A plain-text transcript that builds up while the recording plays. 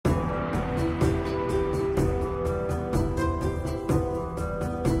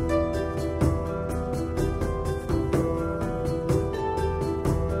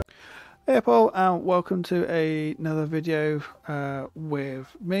Hey Paul, and welcome to another video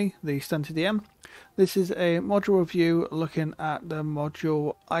with me, the stuntydm. This is a module review looking at the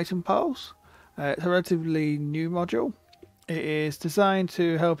module item piles. It's a relatively new module. It is designed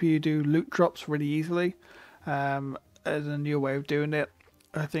to help you do loot drops really easily as a new way of doing it.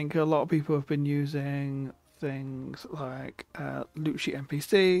 I think a lot of people have been using things like loot sheet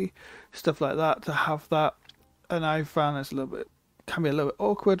NPC, stuff like that to have that, and I found it's can be a little bit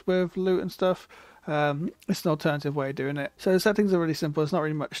awkward with loot and stuff. It's an alternative way of doing it. So the settings are really simple. There's not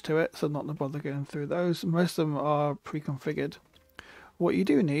really much to it, so I'm not going to bother going through those. Most of them are pre-configured. What you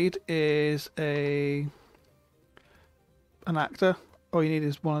do need is an actor. All you need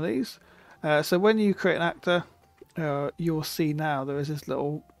is one of these. So when you create an actor, you'll see now there is this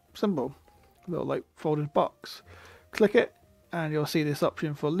little symbol, little like folded box. Click it, and you'll see this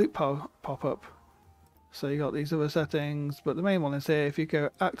option for loot pile pop up. So you got these other settings, but the main one is here. If you go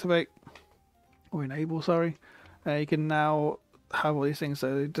activate or enable, sorry, you can now have all these things.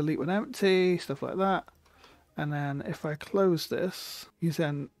 So delete when empty, stuff like that. And then if I close this, you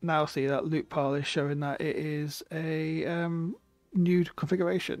can now see that loot pile is showing that it is a new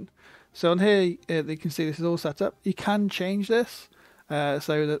configuration. So on here, you can see this is all set up. You can change this.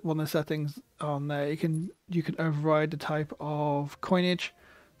 So that one of the settings on there, you can override the type of coinage.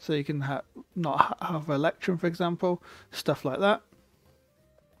 So you can not have Electrum, for example, stuff like that.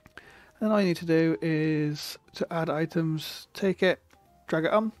 And all you need to do is to add items, take it, drag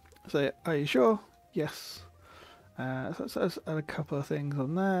it on, say, are you sure? Yes. So let's add a couple of things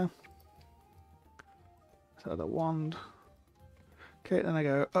on there. So the wand. Okay, then I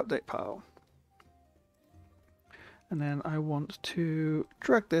go update pile. And then I want to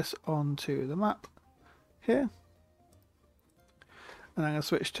drag this onto the map here. And I'm going to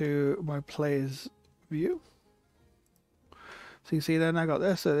switch to my player's view. So you see there, now I got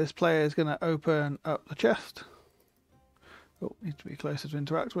this. So this player is going to open up the chest. Oh, needs to be closer to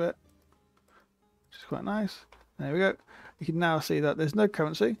interact with it, which is quite nice. There we go. You can now see that there's no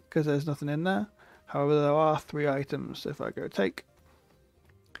currency because there's nothing in there. However, there are 3 items. So if I go take,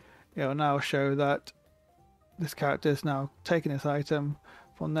 it will now show that this character is now taking this item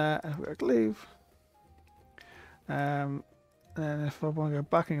from there. And if we go leave, and if I want to go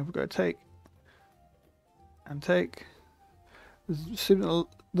back and if we go take,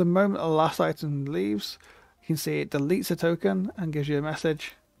 the moment the last item leaves, you can see it deletes a token and gives you a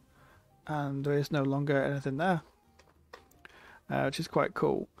message, and there is no longer anything there, which is quite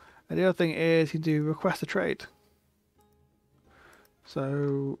cool. And the other thing is you do request a trade.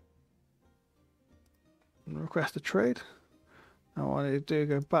 So request a trade. I want to do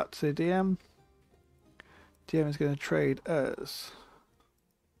go back to DM. DM is going to trade as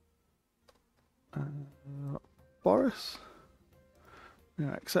Boris. I'm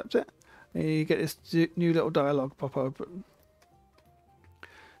going to accept it. And you get this new little dialogue pop open.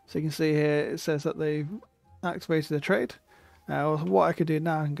 So you can see here it says that they've activated the trade. What I could do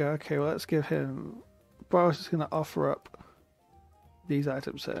now and go, okay, well, let's give him. Boris is going to offer up these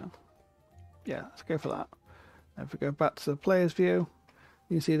items here. Yeah, let's go for that. And if we go back to the player's view,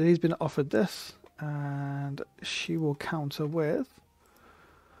 you can see that he's been offered this. And she will counter with,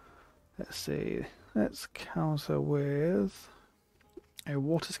 let's see, let's counter with a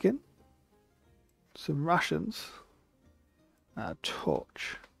water skin, some rations, a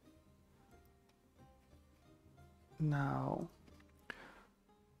torch. Now,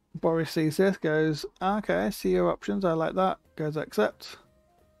 Boris sees this, goes, okay, I see your options, I like that, goes accept.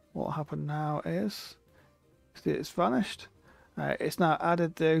 What will happen now is, see it's vanished. It's now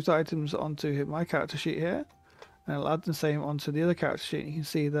added those items onto my character sheet here, and it'll add the same onto the other character sheet. You can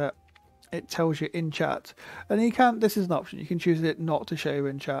see that it tells you in chat, and you can. This is an option. You can choose it not to show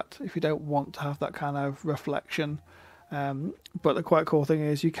in chat if you don't want to have that kind of reflection. But the quite cool thing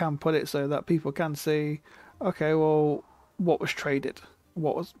is you can put it so that people can see. Okay, well, what was traded,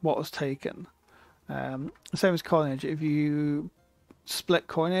 what was taken. Same as coinage. If you split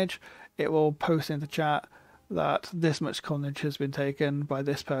coinage, it will post into chat that this much coinage has been taken by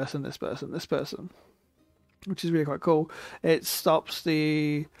this person, this person, this person, which is really quite cool. It stops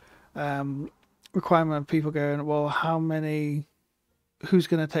the requirement of people going, well, who's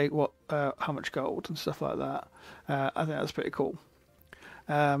going to take what, how much gold and stuff like that. I think that's pretty cool.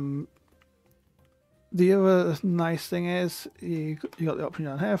 The other nice thing is you got the option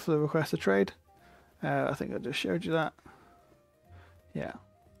down here for the request a trade. I think I just showed you that. Yeah.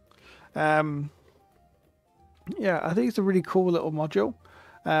 Yeah, I think it's a really cool little module.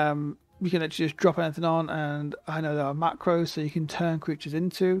 You can actually just drop anything on, and I know there are macros, so you can turn creatures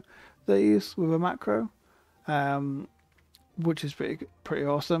into these with a macro, which is pretty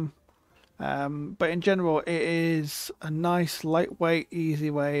awesome. But in general, it is a nice, lightweight,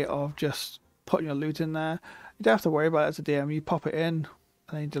 easy way of just putting your loot in there. You don't have to worry about it as a DM. You pop it in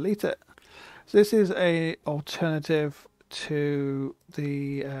and then you delete it. So this is a alternative to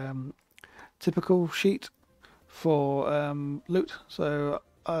the typical sheet for loot. So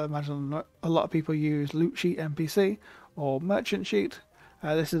I imagine a lot of people use loot sheet NPC or merchant sheet.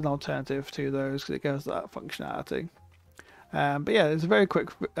 This is an alternative to those because it gives that functionality. But yeah, it's a very quick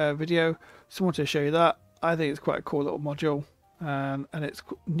video. Just wanted to show you that. I think it's quite a cool little module, and it's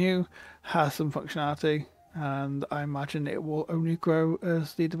new, has some functionality, and I imagine it will only grow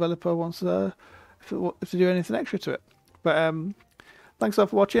as the developer wants to do anything extra to it. But thanks all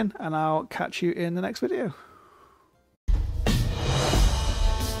for watching, and I'll catch you in the next video.